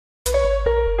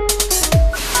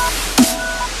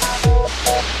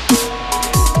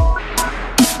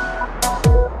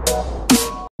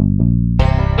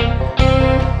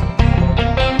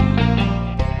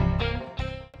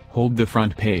hold the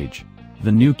front page.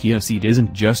 The new Kia Ceed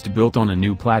isn't just built on a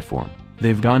new platform,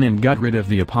 they've gone and got rid of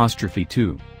the apostrophe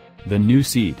too. The new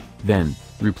Ceed, then,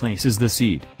 replaces the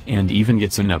Ceed, and even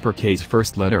gets an uppercase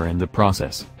first letter in the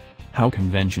process. How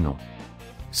conventional.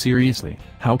 Seriously,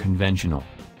 how conventional.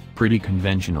 Pretty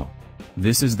conventional.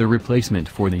 This is the replacement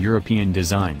for the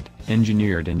European-designed,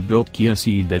 engineered and built Kia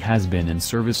Ceed that has been in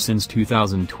service since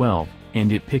 2012,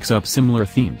 and it picks up similar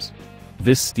themes.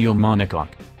 This steel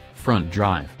monocoque, front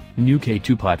drive, new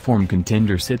K2 platform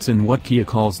contender sits in what Kia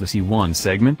calls the C1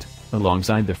 segment,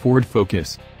 alongside the Ford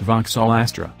Focus, Vauxhall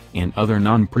Astra, and other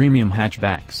non-premium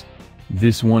hatchbacks.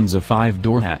 This one's a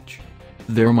 5-door hatch.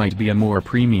 There might be a more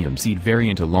premium Ceed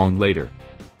variant along later.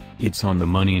 It's on the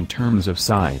money in terms of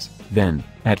size, then,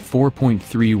 at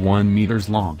 4.31 meters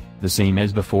long, the same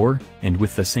as before, and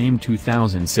with the same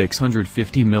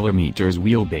 2,650mm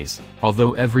wheelbase,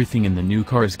 although everything in the new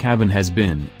car's cabin has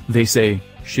been, they say,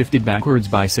 shifted backwards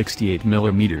by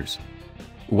 68mm.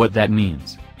 What that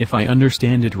means, if I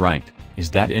understand it right,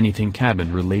 is that anything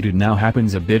cabin-related now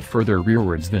happens a bit further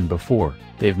rearwards than before.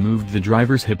 They've moved the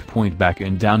driver's hip point back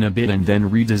and down a bit and then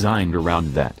redesigned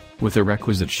around that, with a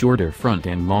requisite shorter front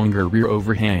and longer rear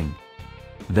overhang.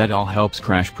 That all helps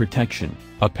crash protection,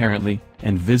 apparently,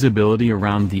 and visibility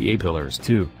around the A-pillars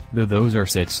too, though those are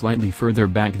set slightly further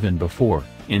back than before,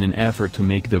 in an effort to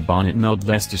make the bonnet meld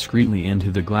less discreetly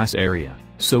into the glass area,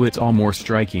 so it's all more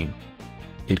striking.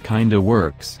 It kinda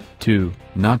works, too,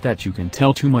 not that you can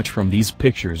tell too much from these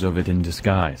pictures of it in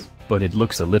disguise, but it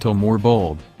looks a little more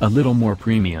bold, a little more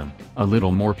premium, a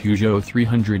little more Peugeot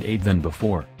 308 than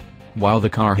before. While the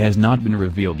car has not been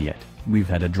revealed yet, we've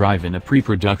had a drive in a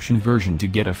pre-production version to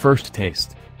get a first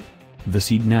taste. The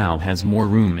Ceed now has more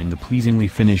room in the pleasingly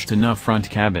finished enough front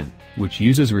cabin, which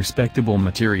uses respectable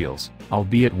materials,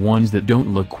 albeit ones that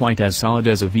don't look quite as solid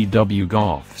as a VW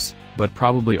Golf's, but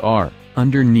probably are,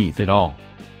 underneath it all.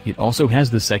 It also has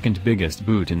the second biggest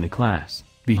boot in the class,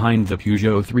 behind the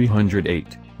Peugeot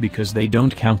 308, because they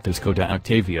don't count the Skoda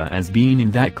Octavia as being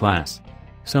in that class.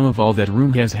 Some of all that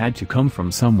room has had to come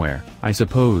from somewhere, I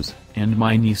suppose, and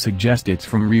my niece suggests it's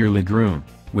from rear legroom,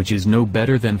 which is no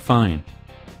better than fine.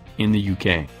 In the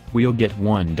UK, we'll get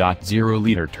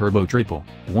 1.0-liter turbo triple,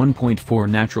 1.4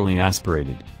 naturally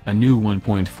aspirated, a new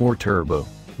 1.4 turbo,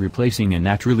 replacing a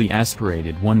naturally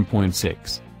aspirated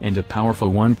 1.6, and a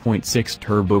powerful 1.6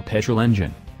 turbo petrol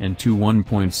engine, and two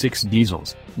 1.6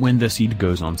 diesels, when the Ceed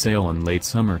goes on sale in late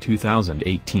summer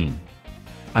 2018.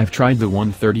 I've tried the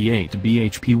 138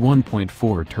 bhp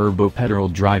 1.4 turbo petrol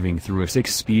driving through a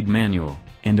 6-speed manual,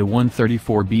 and a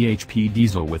 134 bhp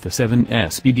diesel with a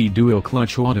 7-speed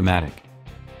dual-clutch automatic.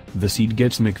 The Ceed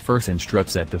gets McPherson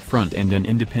struts at the front and an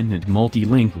independent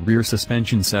multi-link rear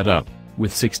suspension setup,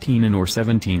 with 16 or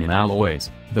 17 in alloys,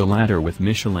 the latter with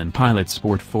Michelin Pilot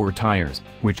Sport 4 tires,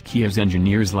 which Kia's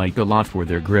engineers like a lot for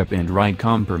their grip and ride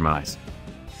compromise.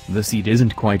 The Ceed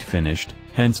isn't quite finished,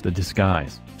 hence the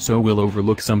disguise, so we'll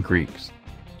overlook some creaks.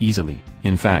 Easily,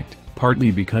 in fact, partly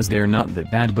because they're not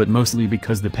that bad but mostly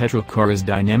because the petrol car is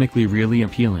dynamically really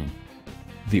appealing.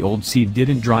 The old Ceed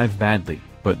didn't drive badly,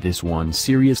 but this one's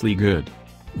seriously good.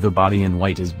 The body in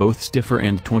white is both stiffer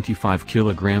and 25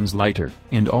 kilograms lighter,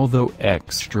 and although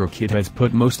Extra Kit has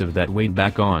put most of that weight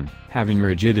back on, having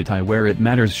rigidity where it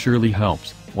matters surely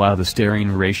helps, while the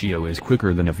steering ratio is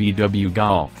quicker than a VW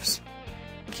Golf's.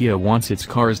 Kia wants its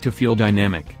cars to feel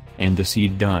dynamic, and the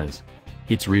Ceed does.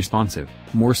 It's responsive,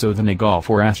 more so than a Golf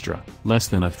or Astra, less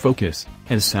than a Focus,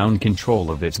 has sound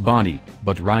control of its body,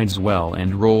 but rides well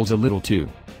and rolls a little too.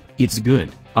 It's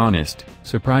good, honest,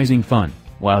 surprising fun,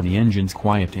 while the engine's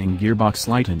quiet and gearbox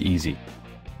light and easy.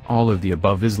 All of the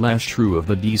above is less true of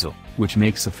the diesel, which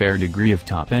makes a fair degree of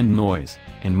top-end noise,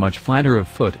 and much flatter of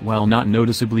foot while not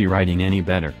noticeably riding any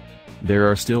better. There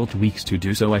are still tweaks to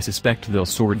do, so I suspect they'll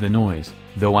sort the noise,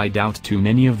 though I doubt too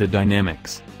many of the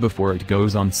dynamics, before it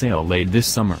goes on sale late this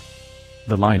summer.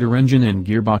 The lighter engine and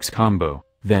gearbox combo,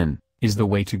 then, is the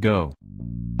way to go.